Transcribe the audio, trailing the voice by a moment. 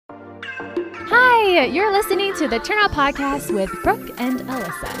Hey, you're listening to the Turnout Podcast with Brooke and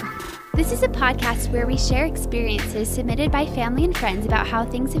Alyssa. This is a podcast where we share experiences submitted by family and friends about how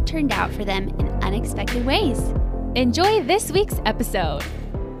things have turned out for them in unexpected ways. Enjoy this week's episode.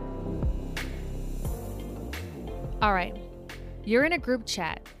 All right, you're in a group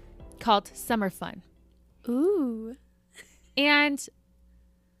chat called Summer Fun. Ooh. And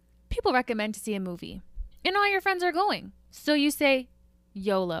people recommend to see a movie. And all your friends are going. So you say,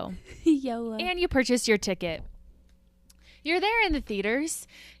 YOLO. YOLO. And you purchase your ticket. You're there in the theaters,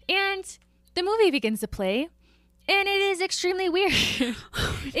 and the movie begins to play, and it is extremely weird.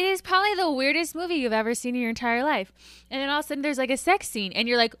 It is probably the weirdest movie you've ever seen in your entire life. And then all of a sudden, there's like a sex scene, and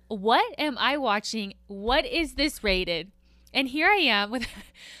you're like, what am I watching? What is this rated? And here I am with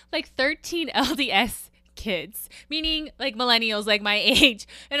like 13 LDS kids, meaning like millennials like my age.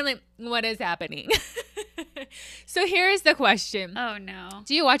 And I'm like, what is happening? So here's the question. Oh, no.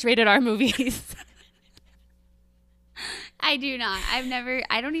 Do you watch rated R movies? I do not.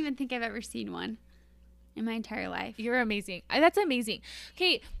 I don't even think I've ever seen one in my entire life. You're amazing. That's amazing.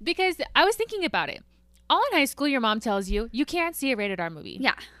 Okay, because I was thinking about it. All in high school, your mom tells you, you can't see a rated R movie.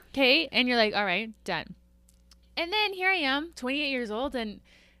 Yeah. Okay, and you're like, all right, done. And then here I am, 28 years old, and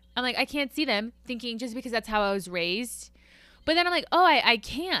I'm like, I can't see them, thinking just because that's how I was raised. But then I'm like, oh, I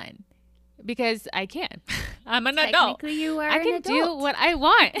can. Because I can. I'm an adult. Technically, you are I can an adult. do what I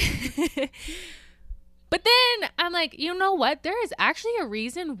want. But then I'm like, you know what? There is actually a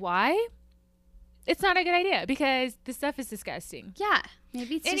reason why it's not a good idea, because this stuff is disgusting. Yeah.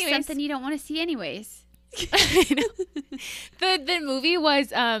 Maybe it's just something you don't want to see anyways. I know. The movie was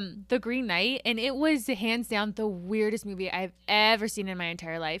The Green Knight, and it was hands down the weirdest movie I've ever seen in my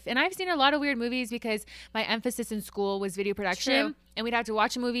entire life. And I've seen a lot of weird movies because my emphasis in school was video production. True. And we'd have to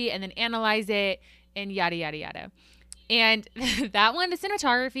watch a movie and then analyze it and yada, yada, yada. And that one, the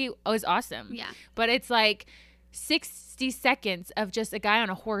cinematography was awesome. Yeah. But it's like 60 seconds of just a guy on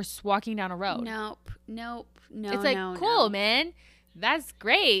a horse walking down a road. Nope. No, it's like, cool, man. That's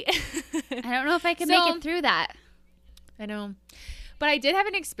great. I don't know if I can So- make it through that. I know. But I did have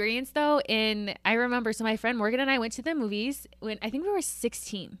an experience, though, I remember, so my friend Morgan and I went to the movies when I think we were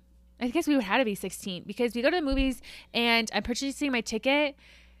 16. I guess we had to be 16 because we go to the movies and I'm purchasing my ticket,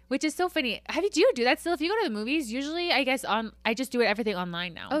 which is so funny. Do you do that still? If you go to the movies, usually, I guess, I just do everything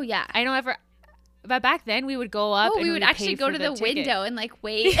online now. Oh, yeah. I don't ever, but back then we would go up and we would actually go to the ticket. window and like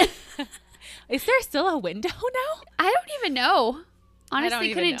wait. Is there still a window now? I don't even know. I don't Honestly,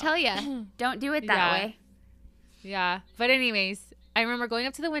 even couldn't know. tell you. Don't do it that Yeah. way. Yeah. But anyways, I remember going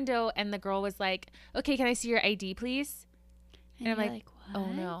up to the window and the girl was like, okay, can I see your ID, please? And I'm you're like, what?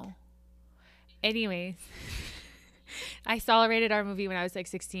 oh no. Anyways, I saw a rated R movie when I was like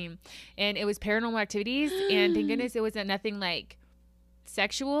 16, and it was Paranormal Activities, and thank goodness it wasn't nothing like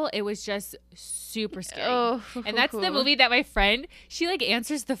sexual. It was just super scary. Oh. And that's the movie that my friend, she like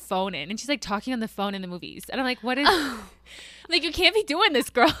answers the phone in, and she's like talking on the phone in the movies. And I'm like, what is, like, you can't be doing this,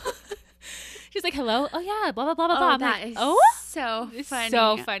 girl. She's like, hello? Oh yeah, blah, blah, blah, blah, blah. Oh, I'm that like, is oh, so It's funny.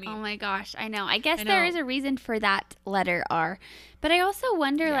 so funny. Oh my gosh, I know. I guess I there know. is a reason for that letter R. But I also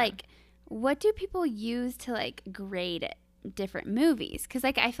wonder, Yeah. like, what do people use to, like, grade different movies? Because,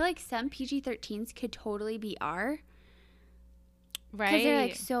 like, I feel like some PG-13s could totally be R. right. Because they're,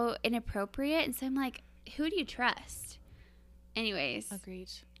 like, so inappropriate. And so I'm like, who do you trust? Anyways, Agreed.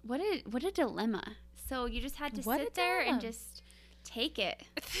 what a dilemma. So you just had to What a sit there and dilemma. just take it.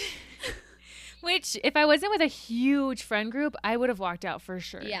 Which, if I wasn't with a huge friend group, I would have walked out for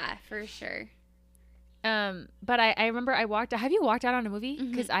sure. Yeah, for sure. But I remember I walked out. Have you walked out on a movie?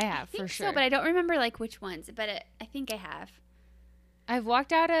 Because I have, I think for sure. so, but I don't remember, like, which ones. But I think I have. I've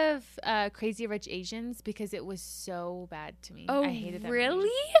walked out of Crazy Rich Asians because it was so bad to me. Oh, I hated that really? movie.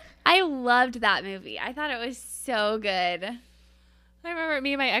 I loved that movie. I thought it was so good. I remember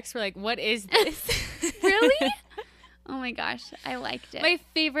me and my ex were like, what is this? Really? Oh my gosh, I liked it. My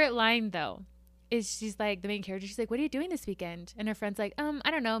favorite line, though, is she's like, the main character, she's like, what are you doing this weekend? And her friend's like, I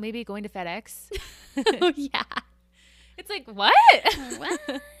don't know, maybe going to FedEx. Oh yeah. It's like, what?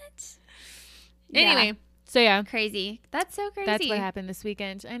 What? Anyway, Yeah, so yeah. crazy. That's so crazy. That's what happened this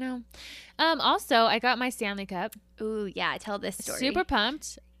weekend. I know. Also, I got my Stanley Cup. Ooh, yeah. Tell this story. Super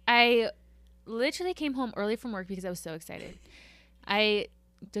pumped. I literally came home early from work because I was so excited. I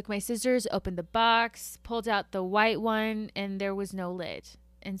took my scissors, opened the box, pulled out the white one, and there was no lid.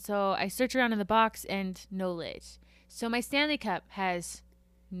 And so I searched around in the box and no lid. So my Stanley Cup has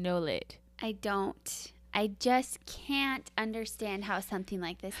no lid. I just can't understand how something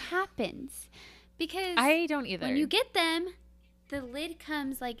like this happens. Because I don't either. when you get them, the lid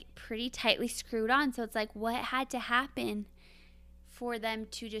comes like pretty tightly screwed on. So it's like, what had to happen for them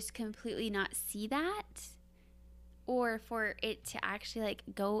to just completely not see that, or for it to actually like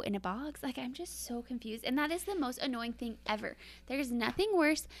go in a box. Like, I'm just so confused. And that is the most annoying thing ever. There's nothing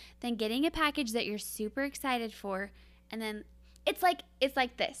worse than getting a package that you're super excited for, and then it's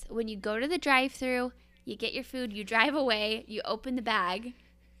like this. When you go to the drive-thru, you get your food, you drive away, you open the bag,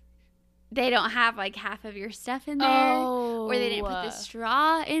 they don't have like half of your stuff in there, or they didn't put the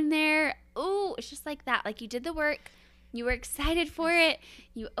straw in there. Oh, it's just like that. Like, you did the work, you were excited for it,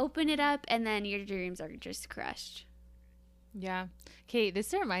 you open it up, and then your dreams are just crushed. Yeah. Okay,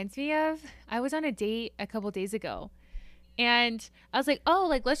 this reminds me of, I was on a date a couple days ago, and I was like, oh,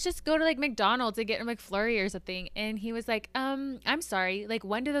 like, let's just go to like McDonald's and get a McFlurry or something. And he was like, I'm sorry, like,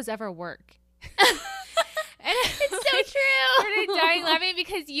 when do those ever work? And It's so true. started dying laughing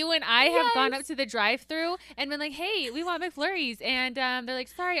because you and I have gone up to the drive-thru and been like, hey, we want McFlurries. And they're like,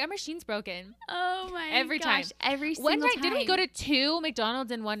 sorry, our machine's broken. Oh my Every gosh. time. Every single One night, time. didn't we go to 2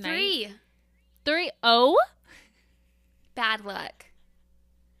 McDonald's in one night? 3. Oh? Bad luck.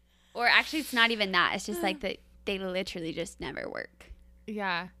 Or actually, it's not even that. It's just like that they literally just never work.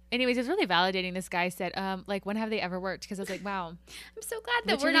 Yeah. Anyways, it was really validating. This guy said, like, when have they ever worked? Because I was like, wow. I'm so glad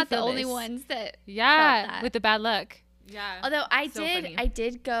that we're Literally not the feel only this. ones that Yeah, felt that. with the bad luck. Yeah. Although I So funny.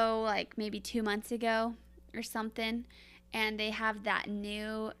 did go like maybe 2 months ago or something, and they have that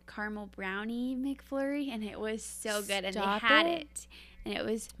new caramel brownie McFlurry, and it was so good. And Stop they had it. it, and it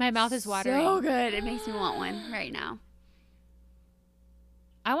was My mouth is watering. so good. It makes me want one right now.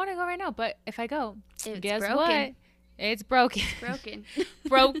 I want to go right now, but if I go, It's guess broken. what? It's broken. Broken.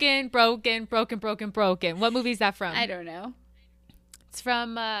 broken. What movie is that from? I don't know. It's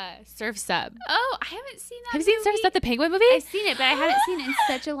from Surf's Up. Oh, I haven't seen that. Have you seen Surf's Up, the Penguin movie? I've seen it, but I haven't seen it in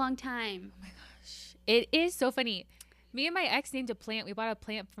such a long time. It is so funny. Me and my ex named a plant. We bought a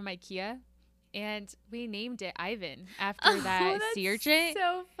plant from IKEA, and we named it Ivan after that sea urchin.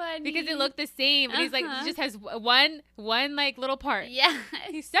 So funny. Because it looked the same, but he's like, Uh-huh. he just has one like little part. Yeah.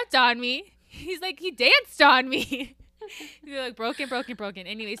 He stepped on me. He's like, he danced on me. He's like, broken.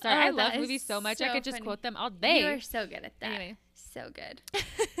 Anyway, sorry. Oh, I love that is movies so much. so I could just funny. quote them all day. You are so good at that. Anyway. So good.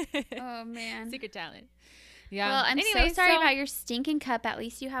 Oh, man. Secret talent. Yeah. Well, I'm Anyway, so sorry about your stinking cup. At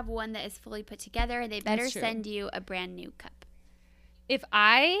least you have one that is fully put together. They better That's true. send you a brand new cup. If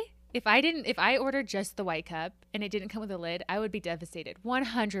I ordered just the white cup and it didn't come with a lid, I would be devastated.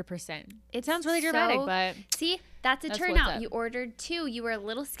 100%. It sounds really dramatic, but See, that's a That's turnout. what's up. You ordered 2. You were a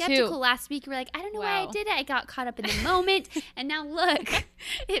little skeptical last week. You were like, I don't know why I Wow. did it. I got caught up in the moment. And now look,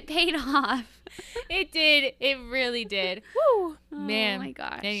 it paid off. it did. It really did. Woo. Man. Oh my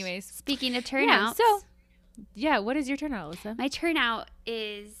gosh. Anyways. Speaking of Yeah, turnouts. so, yeah, what is your turnout, Alyssa? My turnout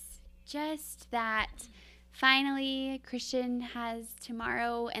is just that finally Christian has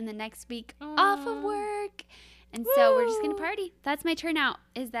tomorrow and the next week off of Aw. work. And so we're just going Woo. to party. That's my turnout,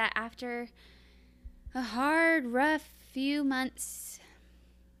 is that after a hard, rough few months,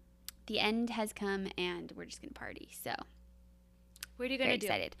 the end has come and we're just going to party. So What are you very going to do?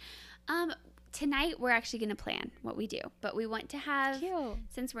 excited. Tonight we're actually going to plan what we do. But we want to have, Cute.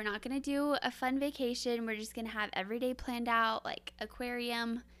 since we're not going to do a fun vacation, we're just going to have every day planned out, like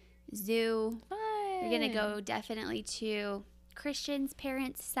aquarium, zoo. We're going to go definitely to Christian's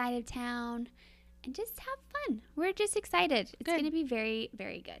parents' side of town and just have fun. We're just excited. It's Good. going to be very,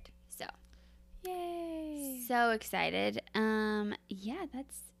 very good. So, Yay. so excited. Yeah,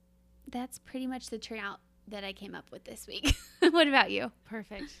 that's pretty much the turnout that I came up with this week. What about you?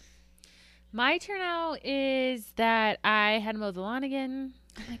 Perfect. My turnout is that I had to mow the lawn again.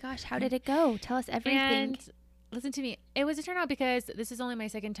 Oh my gosh, how did it go? Tell us everything. And listen to me. It was a turnout because this is only my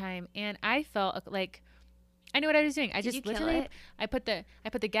second time, and I felt like I knew what I was doing. I Did just you kill literally it? I put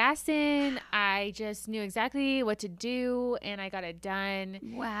the gas in. I just knew exactly what to do, and I got it done.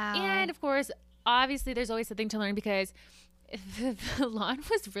 Wow. And of course, obviously, there's always something to learn because the lawn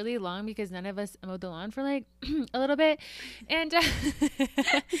was really long because none of us mowed the lawn for like a little bit, and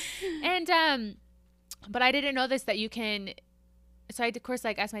but I didn't know this, that you can. So I of course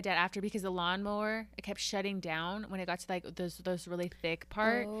like asked my dad after, because the lawnmower, it kept shutting down when it got to like those really thick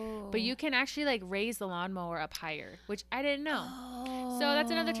part. But you can actually like raise the lawnmower up higher, which I didn't know. So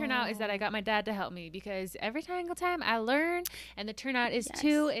that's another turnout, is that I got my dad to help me, because every single time I learn, and the turnout is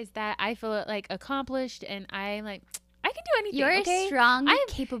too, is that I feel like accomplished, and I'm like, I can do anything. You're okay? a strong, I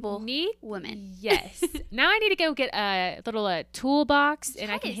capable need woman. Yes. Now I need to go get a little toolbox,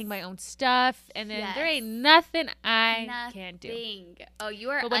 and I can Yes. hang my own stuff, and then there Yes. ain't nothing I can't do. Nothing. Oh, you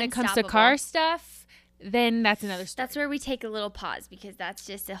are But when it comes to unstoppable. car stuff, then that's another story. That's where we take a little pause, because that's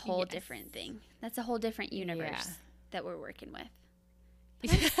just a whole Yes. different thing. That's a whole different universe Yeah. that we're working with.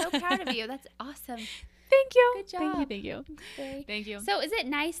 But I'm so proud of you. That's awesome. Thank you. Good Thank you. job. Thank you. Very. Thank you. So is it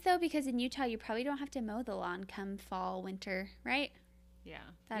nice though, because in Utah you probably don't have to mow the lawn come fall, winter, right? Yeah.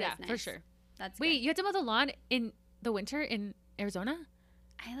 That yeah, is nice. for sure. That's Wait, good. you have to mow the lawn in the winter in Arizona?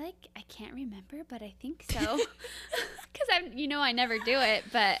 I can't remember, but I think so. Because I never do it,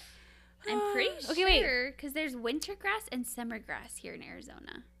 but I'm pretty Okay, wait. sure because there's winter grass and summer grass here in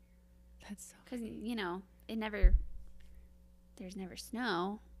Arizona. That's so. Because there's never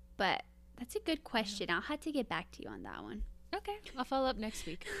snow. But that's a good question. I'll have to get back to you on that one. Okay, I'll follow up next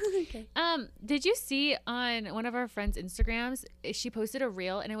week. Okay. Did you see on one of our friends' Instagrams? She posted a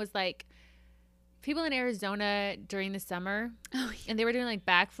reel, and it was like people in Arizona during the summer, and they were doing like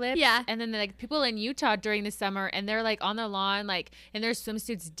backflips. Yeah. And then like people in Utah during the summer, and they're like on their lawn, like in their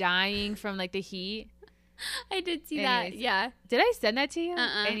swimsuits, dying from like the heat. I did see that. Anyways. Yeah. Did I send that to you?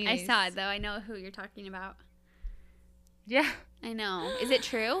 I Anyways. saw it though. I know who you're talking about. Yeah. I know. Is it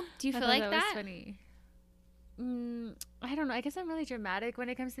true? Do you I feel thought like was that? funny. I don't know. I guess I'm really dramatic when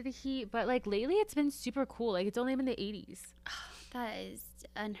it comes to the heat, but like lately it's been super cool. Like it's only been the 80s. That is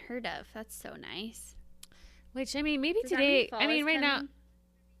unheard of. That's so nice. Which I mean, maybe Does that mean today. fall I mean, is right now. coming?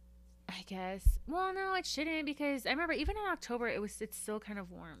 I guess. Well, no, it shouldn't because I remember even in October it's still kind of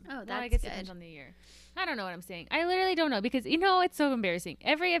warm. Oh, Well, I that's guess it good. depends on the year. I don't know what I'm saying. I literally don't know because it's so embarrassing.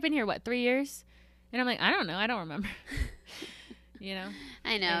 I've been here 3 years, and I'm like I don't know. I don't remember. I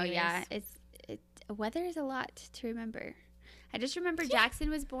know. Yeah. Anyways. Weather is a lot to remember. I just remember Jackson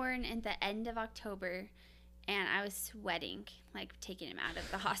was born in the end of October, and I was sweating, like taking him out of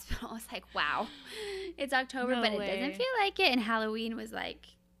the hospital. I was like, wow, it's October, No but way. it doesn't feel like it. And Halloween was like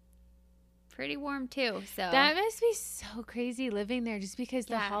pretty warm too. So That must be so crazy living there, just because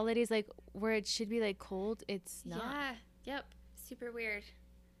the Yeah. holidays like where it should be like cold, it's not. yeah, yep, super weird,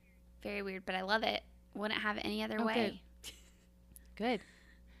 very weird, but I love it. Wouldn't have it any other Oh, way. Good.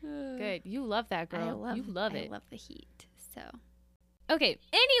 Good. You love that, girl. You love it. I love the heat. So Okay.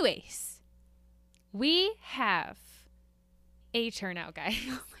 Anyways, we have a turnout, guys.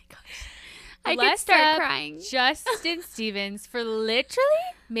 oh my gosh, I could Bless start up crying. Justin Stevens for literally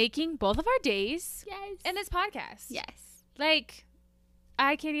making both of our days Yes. in this podcast. Yes. Like,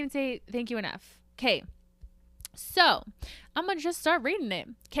 I can't even say thank you enough. Okay. So, I'm going to just start reading it.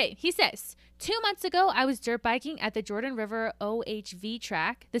 Okay. He says, 2 months ago, I was dirt biking at the Jordan River OHV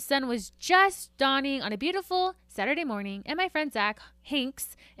track. The sun was just dawning on a beautiful Saturday morning, and my friend Zach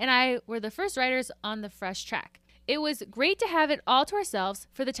Hanks and I were the first riders on the fresh track. It was great to have it all to ourselves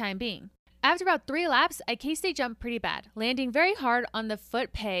for the time being. After about 3 laps, I K-State jumped pretty bad, landing very hard on the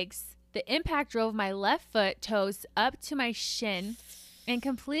foot pegs. The impact drove my left foot toes up to my shin and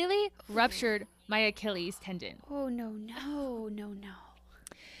completely ruptured my Achilles tendon. Oh, no.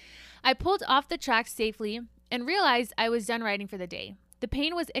 I pulled off the track safely and realized I was done riding for the day. The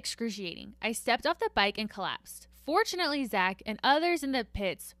pain was excruciating. I stepped off the bike and collapsed. Fortunately, Zach and others in the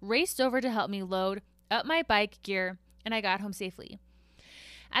pits raced over to help me load up my bike gear, and I got home safely.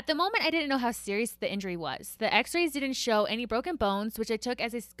 At the moment, I didn't know how serious the injury was. The x-rays didn't show any broken bones, which I took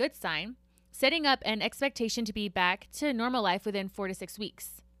as a good sign, setting up an expectation to be back to normal life within 4 to 6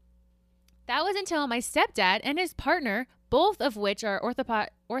 weeks. That was until my stepdad and his partner, both of which are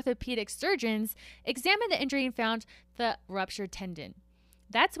orthopedic surgeons, examined the injury and found the ruptured tendon.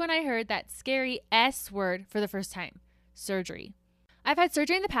 That's when I heard that scary S word for the first time, surgery. I've had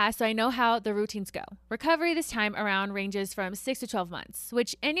surgery in the past, so I know how the routines go. Recovery this time around ranges from 6 to 12 months,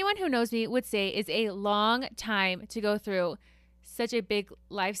 which anyone who knows me would say is a long time to go through such a big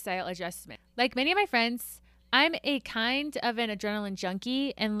lifestyle adjustment. Like many of my friends, I'm a kind of an adrenaline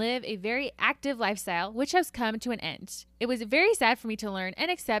junkie and live a very active lifestyle, which has come to an end. It was very sad for me to learn and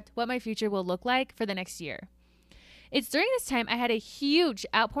accept what my future will look like for the next year. It's during this time I had a huge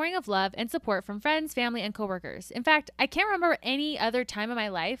outpouring of love and support from friends, family, and coworkers. In fact, I can't remember any other time in my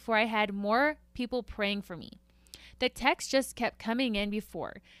life where I had more people praying for me. The texts just kept coming in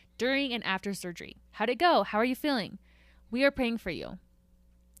before, during, and after surgery. How'd it go? How are you feeling? We are praying for you.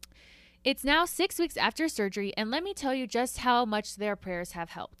 It's now 6 weeks after surgery, and let me tell you just how much their prayers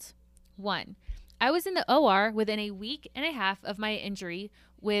have helped. 1. I was in the OR within a week and a half of my injury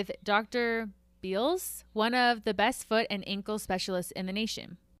with Dr. Beals, one of the best foot and ankle specialists in the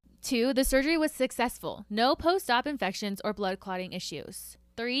nation. 2. The surgery was successful. No post-op infections or blood clotting issues.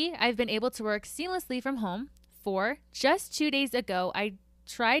 3. I've been able to work seamlessly from home. 4. Just 2 days ago, I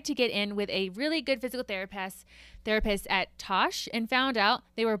tried to get in with a really good physical therapist at Tosh and found out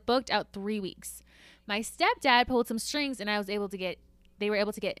they were booked out 3 weeks. My stepdad pulled some strings and they were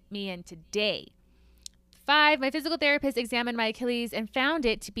able to get me in today. 5, my physical therapist examined my Achilles and found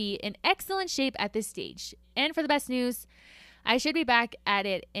it to be in excellent shape at this stage. And for the best news, I should be back at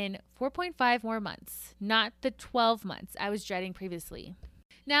it in 4.5 more months, not the 12 months I was dreading previously.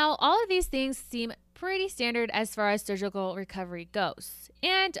 Now, all of these things seem pretty standard as far as surgical recovery goes.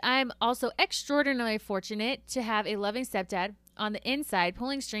 And I'm also extraordinarily fortunate to have a loving stepdad on the inside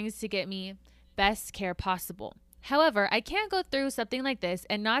pulling strings to get me best care possible. However, I can't go through something like this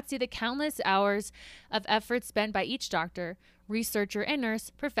and not see the countless hours of effort spent by each doctor, researcher, and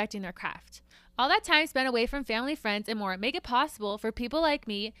nurse perfecting their craft. All that time spent away from family, friends, and more make it possible for people like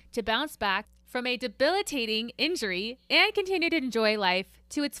me to bounce back from a debilitating injury and continue to enjoy life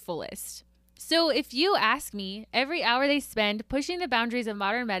to its fullest. So if you ask me, every hour they spend pushing the boundaries of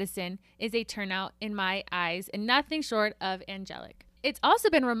modern medicine is a turnout in my eyes and nothing short of angelic. It's also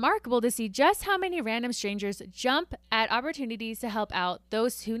been remarkable to see just how many random strangers jump at opportunities to help out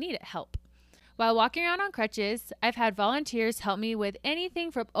those who need help. While walking around on crutches, I've had volunteers help me with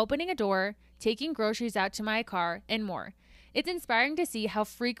anything from opening a door, taking groceries out to my car, and more. It's inspiring to see how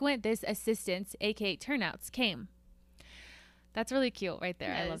frequent this assistance, aka turnouts, came. That's really cute right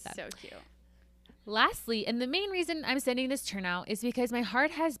there. I love that. So cute. Lastly, and the main reason I'm sending this turnout is because my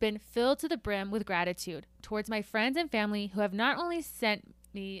heart has been filled to the brim with gratitude towards my friends and family who have not only sent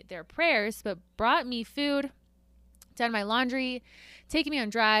me their prayers, but brought me food, done my laundry, taken me on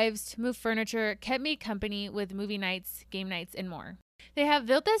drives, moved furniture, kept me company with movie nights, game nights, and more. They have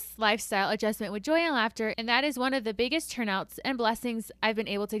built this lifestyle adjustment with joy and laughter, and that is one of the biggest turnouts and blessings I've been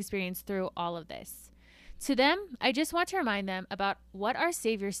able to experience through all of this. To them, I just want to remind them about what our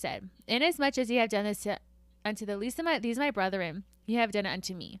Savior said. Inasmuch as ye have done this unto the least of these my brethren, ye have done it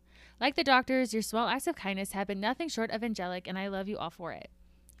unto me. Like the doctors, your small acts of kindness have been nothing short of angelic, and I love you all for it.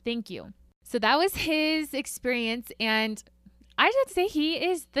 Thank you. So that was his experience, and I should say he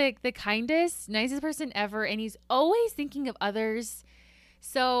is the kindest, nicest person ever, and he's always thinking of others.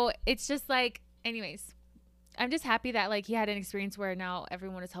 So it's just like, anyways, I'm just happy that like he had an experience where now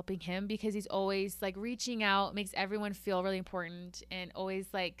everyone is helping him, because he's always like reaching out, makes everyone feel really important, and always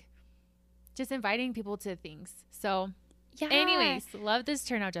like just inviting people to things. So Yeah. anyways, love this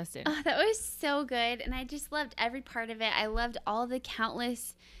turnout, Justin. Oh, that was so good. And I just loved every part of it. I loved all the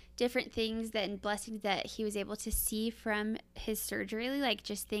countless different things that and blessings that he was able to see from his surgery, like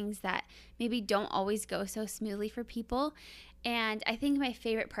just things that maybe don't always go so smoothly for people. And I think my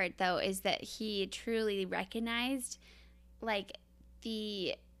favorite part though is that he truly recognized like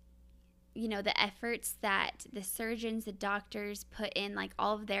the efforts that the surgeons, the doctors put in, like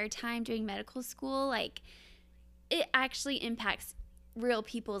all of their time doing medical school. Like it actually impacts real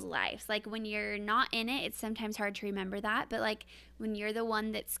people's lives. Like when you're not in it, it's sometimes hard to remember that, but like when you're the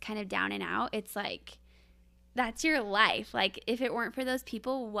one that's kind of down and out, it's like that's your life. Like if it weren't for those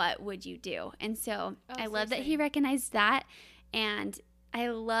people, what would you do? And so I love that he recognized that, and I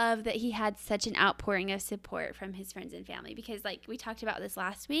love that he had such an outpouring of support from his friends and family, because like we talked about this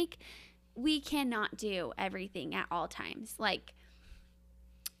last week, we cannot do everything at all times. Like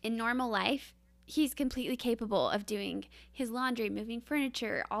in normal life, he's completely capable of doing his laundry, moving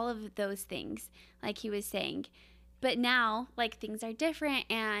furniture, all of those things, like he was saying. But now, like, things are different.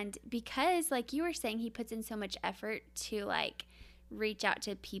 And because, like you were saying, he puts in so much effort to, like, reach out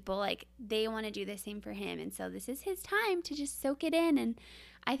to people, like, they want to do the same for him. And so this is his time to just soak it in. And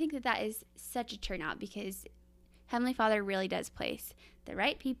I think that that is such a turnout, because Heavenly Father really does place the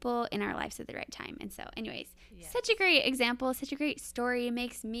right people in our lives at the right time. And so, anyways, such a great example, such a great story. It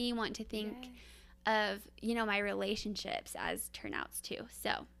makes me want to think of, my relationships as turnouts too.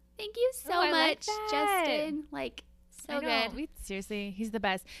 So thank you so much, Justin. Like, so good. Seriously, he's the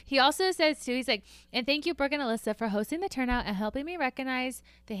best. He also says too, he's like, and thank you, Brooke and Alyssa, for hosting the turnout and helping me recognize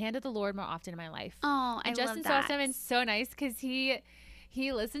the hand of the Lord more often in my life. Oh, I love that. Justin's awesome and so nice, because he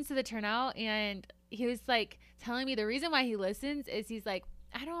listens to the turnout, and he was like telling me the reason why he listens is he's like,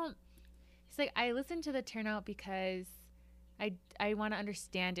 I listen to the turnout because I want to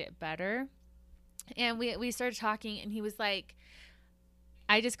understand it better. And we started talking, and he was like,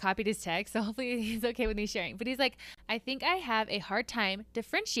 I just copied his text, so hopefully he's okay with me sharing. But he's like, I think I have a hard time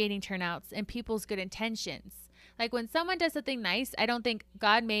differentiating turnouts and people's good intentions. Like when someone does something nice, I don't think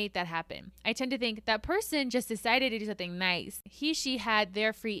God made that happen. I tend to think that person just decided to do something nice. She had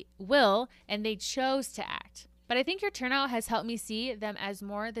their free will, and they chose to act. But I think your turnout has helped me see them as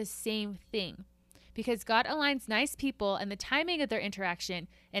more the same thing, because God aligns nice people and the timing of their interaction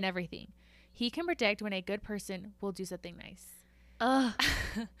and everything. He can predict when a good person will do something nice. Oh,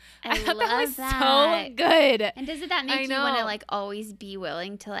 I thought love that was that. so good. And doesn't that make you want to like always be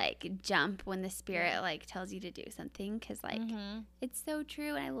willing to like jump when the Spirit like tells you to do something? Because like it's so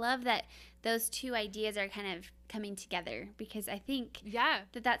true. And I love that those two ideas are kind of coming together, because I think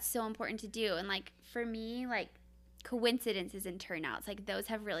that that's so important to do. And like for me, like coincidences and turnouts. Like those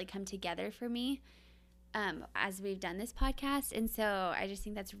have really come together for me as we've done this podcast. And so I just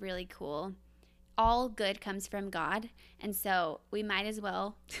think that's really cool. All good comes from God. And so we might as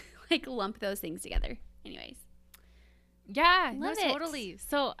well like lump those things together. Anyways. Yeah, Love no, it. totally.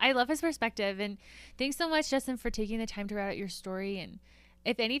 So I love his perspective. And thanks so much, Justin, for taking the time to write out your story. And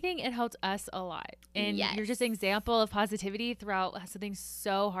if anything, it helped us a lot. And you're just an example of positivity throughout something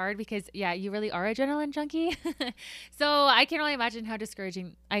so hard because, yeah, you really are adrenaline junkie. So I can only imagine how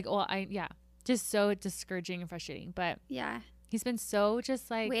discouraging, just so discouraging and frustrating. But yeah, he's been so just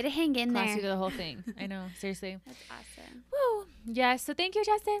like way to hang in classy there through the whole thing. I know, seriously. That's awesome. Woo. Yeah, so thank you,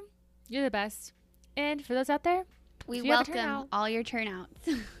 Justin. You're the best. And for those out there, We if you have a welcome turnout, all your turnouts.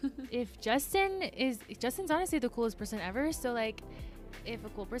 Justin's honestly the coolest person ever. So like, if a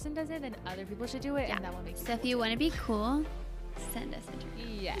cool person does it, then other people should do it, and that will make So if you want to be cool, send us a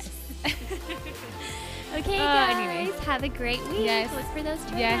turnout. Yes. Okay, guys. Anyways. Have a great week. Yes. Look for those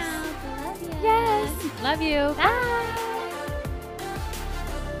turnouts. Yes. I love you. Yes. Love you. Bye.